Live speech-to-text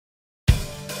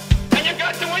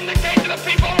got to indicate to the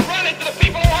people who run it, to the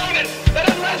people who own it, that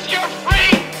unless you're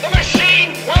free, the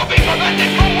machine will be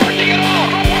prevented from working at all.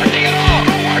 From working at all.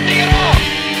 From working at all.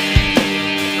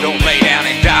 Don't lay down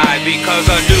and die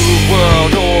because a new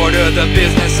world order, the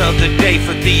business of the day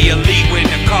for the elite when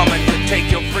they're coming to take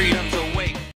your freedoms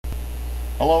away.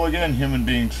 Hello again, human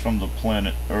beings from the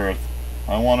planet Earth.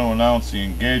 I want to announce the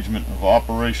engagement of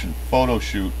Operation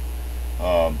Photoshoot.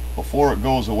 Before it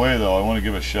goes away though, I want to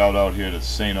give a shout out here to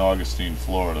St. Augustine,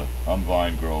 Florida. I'm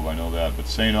Vine Grove, I know that, but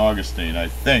St. Augustine, I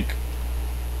think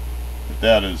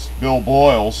that is Bill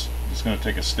Boyles. Just going to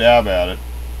take a stab at it.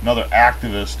 Another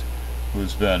activist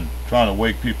who's been trying to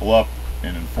wake people up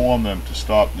and inform them to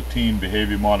stop the teen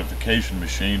behavior modification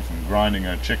machine from grinding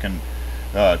our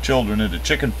children into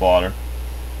chicken fodder.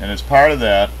 And as part of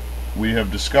that, we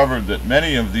have discovered that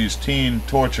many of these teen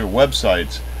torture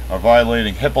websites are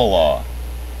violating HIPAA law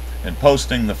and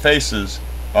posting the faces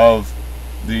of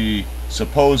the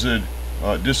supposed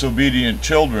disobedient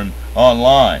children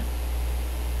online.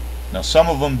 Now, some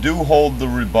of them do hold the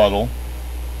rebuttal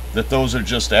that those are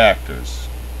just actors,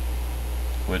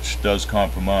 which does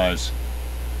compromise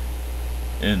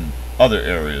in other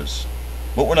areas.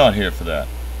 But we're not here for that.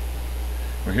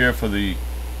 We're here for the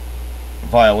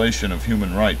violation of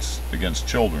human rights against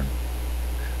children.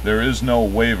 There is no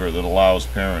waiver that allows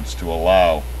parents to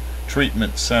allow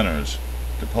treatment centers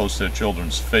to post their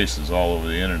children's faces all over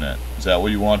the internet. Is that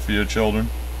what you want for your children?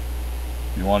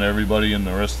 You want everybody in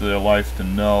the rest of their life to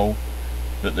know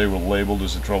that they were labeled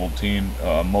as a troubled teen,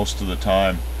 most of the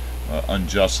time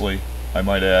unjustly, I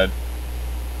might add.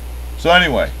 So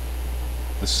anyway,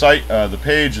 the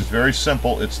page is very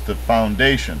simple. It's the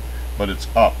foundation, but it's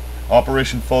up.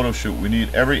 Operation Photoshoot. We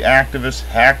need every activist,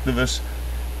 hacktivist,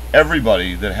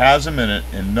 everybody that has a minute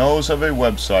and knows of a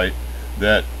website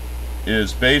that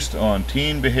is based on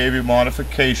teen behavior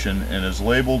modification and is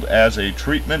labeled as a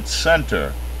treatment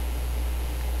center.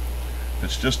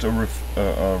 It's just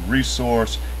a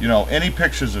resource. You know, any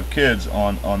pictures of kids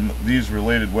on these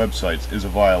related websites is a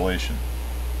violation.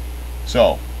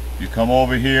 So you come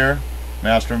over here,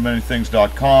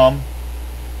 masterofmanythings.com,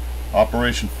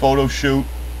 Operation Photoshoot.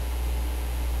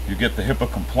 You get the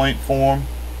HIPAA complaint form.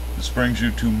 This brings you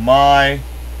to my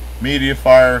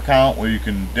Mediafire account where you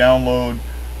can download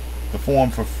the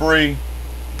form for free,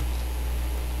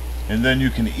 and then you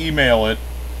can email it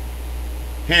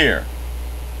here.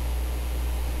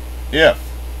 If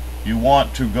you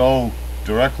want to go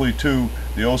directly to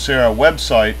the OSERA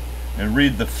website and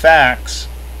read the facts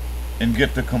and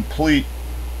get the complete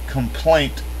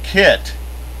complaint kit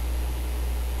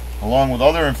along with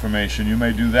other information, you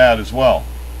may do that as well.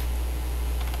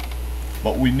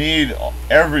 But we need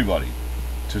everybody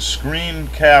to screen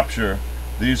capture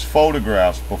these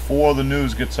photographs before the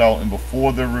news gets out and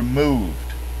before they're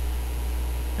removed.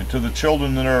 And to the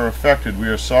children that are affected, we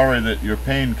are sorry that your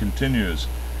pain continues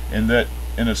and that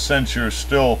in a sense you're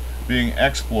still being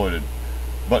exploited.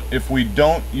 But if we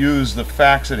don't use the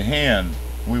facts at hand,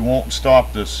 we won't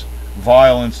stop this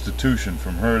vile institution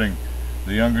from hurting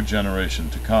the younger generation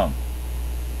to come.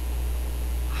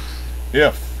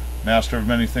 If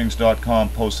masterofmanythings.com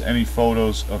posts any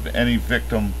photos of any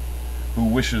victim who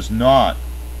wishes not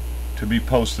to be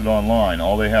posted online,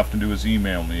 all they have to do is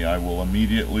email me. I will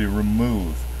immediately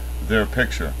remove their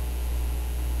picture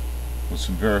with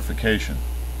some verification.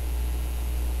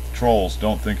 Trolls,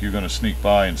 don't think you're going to sneak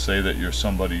by and say that you're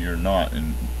somebody you're not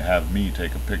and have me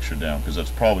take a picture down, because that's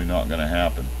probably not going to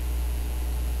happen.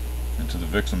 And to the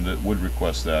victim that would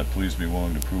request that, please be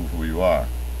willing to prove who you are,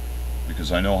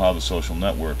 because I know how the social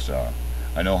networks are.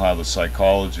 I know how the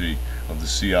psychology of the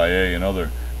CIA and other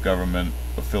government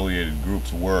affiliated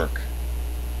groups work,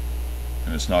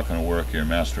 and it's not going to work here.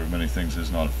 Master of Many Things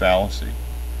is not a fallacy,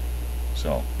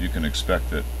 so you can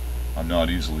expect that I'm not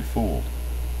easily fooled.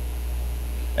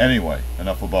 Anyway,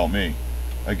 enough about me.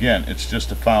 Again, it's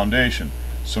just a foundation,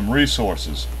 some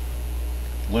resources,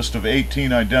 list of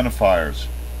 18 identifiers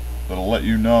that'll let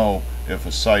you know if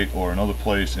a site or another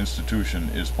place, institution,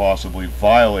 is possibly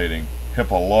violating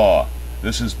HIPAA law.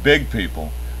 This is big,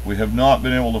 people. We have not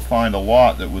been able to find a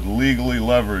lot that would legally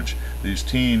leverage these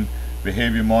teen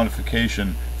behavior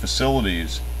modification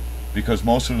facilities because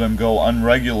most of them go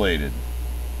unregulated.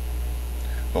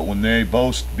 But when they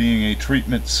boast being a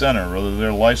treatment center, whether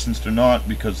they're licensed or not,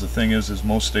 because the thing is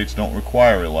most states don't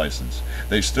require a license,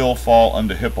 they still fall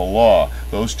under HIPAA law.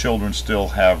 Those children still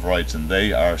have rights and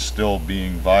they are still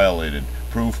being violated.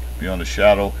 Proof beyond a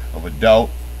shadow of a doubt.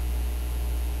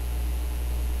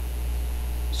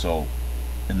 So,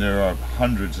 and there are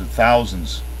hundreds of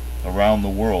thousands around the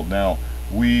world. Now,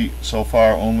 we so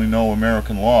far only know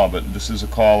American law, but this is a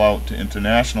call out to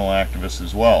international activists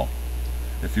as well.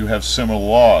 if you have similar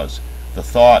laws, the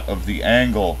thought of the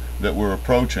angle that we're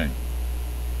approaching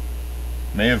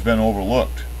may have been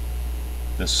overlooked.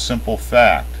 This simple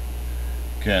fact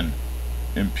can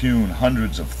impugn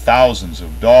hundreds of thousands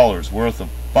of dollars worth of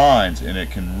fines, and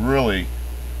it can really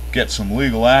get some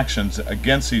legal actions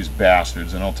against these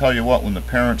bastards. And I'll tell you what, when the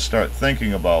parents start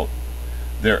thinking about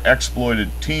their exploited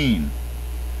teen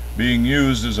being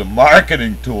used as a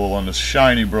marketing tool on the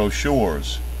shiny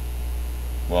brochures,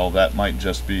 well, that might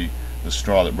just be the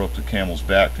straw that broke the camel's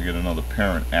back to get another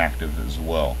parent active as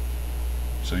well.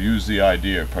 So use the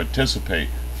idea, participate.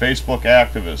 Facebook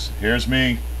activists, here's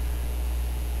me,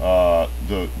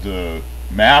 the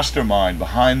mastermind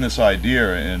behind this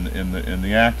idea, and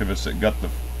the activists that got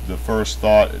the first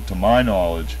thought, to my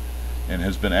knowledge, and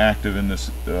has been active in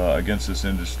this against this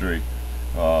industry.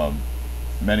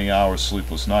 Many hours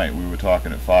sleepless night. We were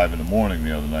talking at 5 in the morning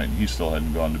the other night, and he still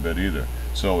hadn't gone to bed either.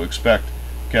 So expect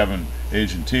Kevin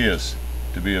Agentius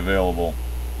to be available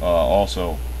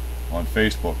also on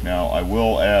Facebook. Now, I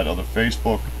will add other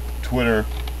Facebook, Twitter,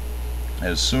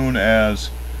 as soon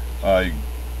as I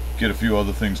get a few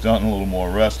other things done, a little more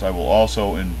rest. I will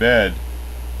also embed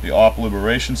the Op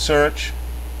Liberation Search.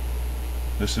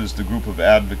 This is the group of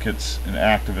advocates and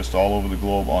activists all over the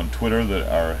globe on Twitter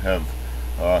that have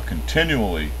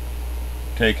continually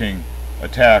taking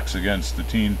attacks against the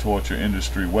teen torture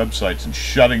industry websites and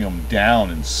shutting them down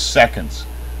in seconds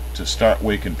to start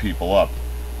waking people up.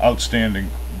 Outstanding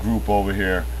group over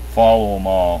here. Follow them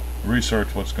all.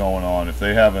 Research what's going on. If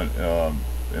they have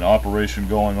an operation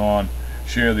going on,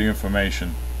 share the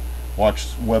information. Watch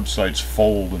websites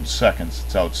fold in seconds.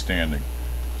 It's outstanding.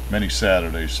 Many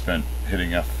Saturdays spent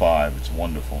hitting F5. It's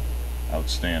wonderful.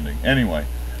 Outstanding. Anyway,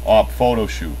 Op Photo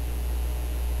Shoot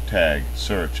tag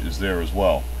search is there as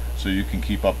well, so you can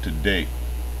keep up to date.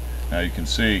 Now you can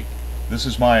see this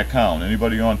is my account.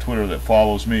 Anybody on Twitter that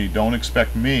follows me, don't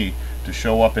expect me to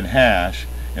show up in hash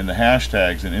in the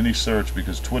hashtags in any search,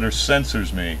 because Twitter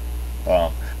censors me,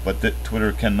 but that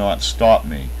Twitter cannot stop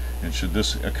me. And should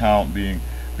this account be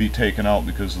taken out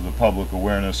because of the public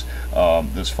awareness,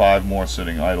 there's 5 more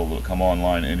sitting idle that'll come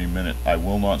online any minute. I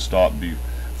will not stop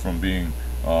from being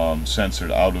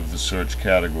censored out of the search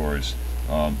categories.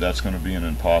 That's going to be an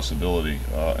impossibility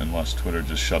unless Twitter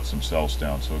just shuts themselves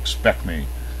down. So expect me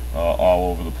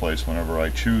all over the place whenever I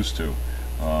choose to.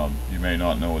 You may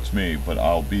not know it's me, but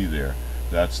I'll be there.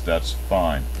 That's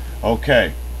fine.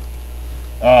 Okay.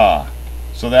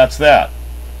 So that's that.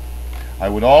 I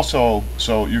would also,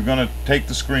 so you're going to take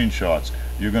the screenshots.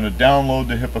 You're going to download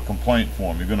the HIPAA complaint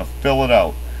form. You're going to fill it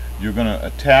out. You're going to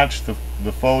attach the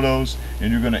photos,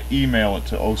 and you're going to email it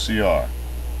to OCR.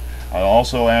 I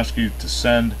also ask you to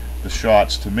send the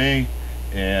shots to me,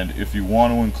 and if you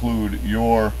want to include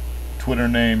your Twitter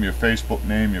name, your Facebook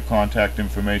name, your contact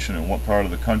information, and what part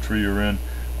of the country you're in,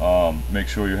 make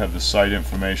sure you have the site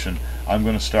information. I'm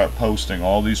going to start posting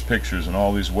all these pictures and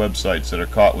all these websites that are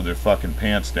caught with their fucking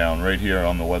pants down right here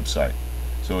on the website.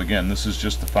 So again, this is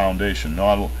just the foundation.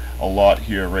 Not a lot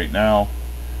here right now,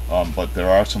 but there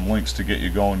are some links to get you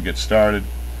going, get started.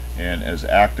 And as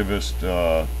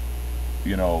activists,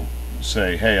 you know,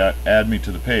 say, hey, add me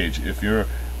to the page. If you're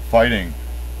fighting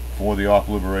for the Op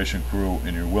Liberation crew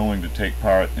and you're willing to take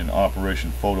part in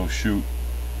Operation Photo Shoot,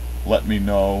 let me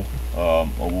know, or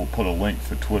we'll put a link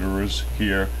for Twitterers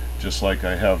here, just like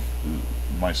I have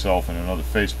myself and another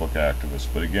Facebook activist.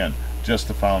 But again, just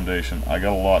the foundation. I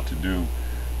got a lot to do.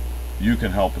 You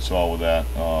can help us all with that.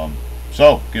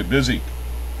 So get busy.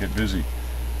 Get busy.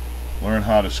 Learn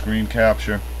how to screen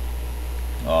capture.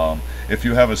 If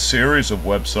you have a series of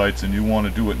websites and you want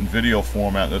to do it in video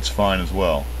format, that's fine as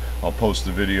well. I'll post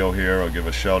the video here. I'll give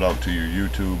a shout out to your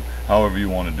YouTube. However you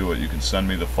want to do it, you can send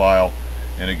me the file.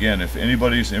 And again, if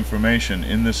anybody's information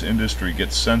in this industry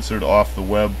gets censored off the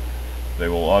web, they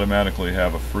will automatically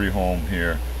have a free home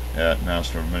here at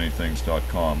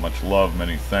masterofmanythings.com. Much love,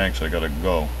 many thanks. I gotta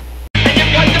go. And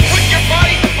you've got to put your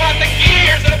body upon the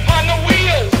gears and upon the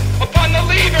wheels, upon the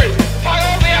levers, upon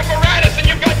all the apparatus, and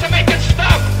you've got to make it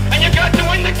stop. And you've got to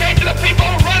indicate to the people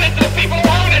who run it, to the people who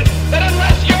own it, that unless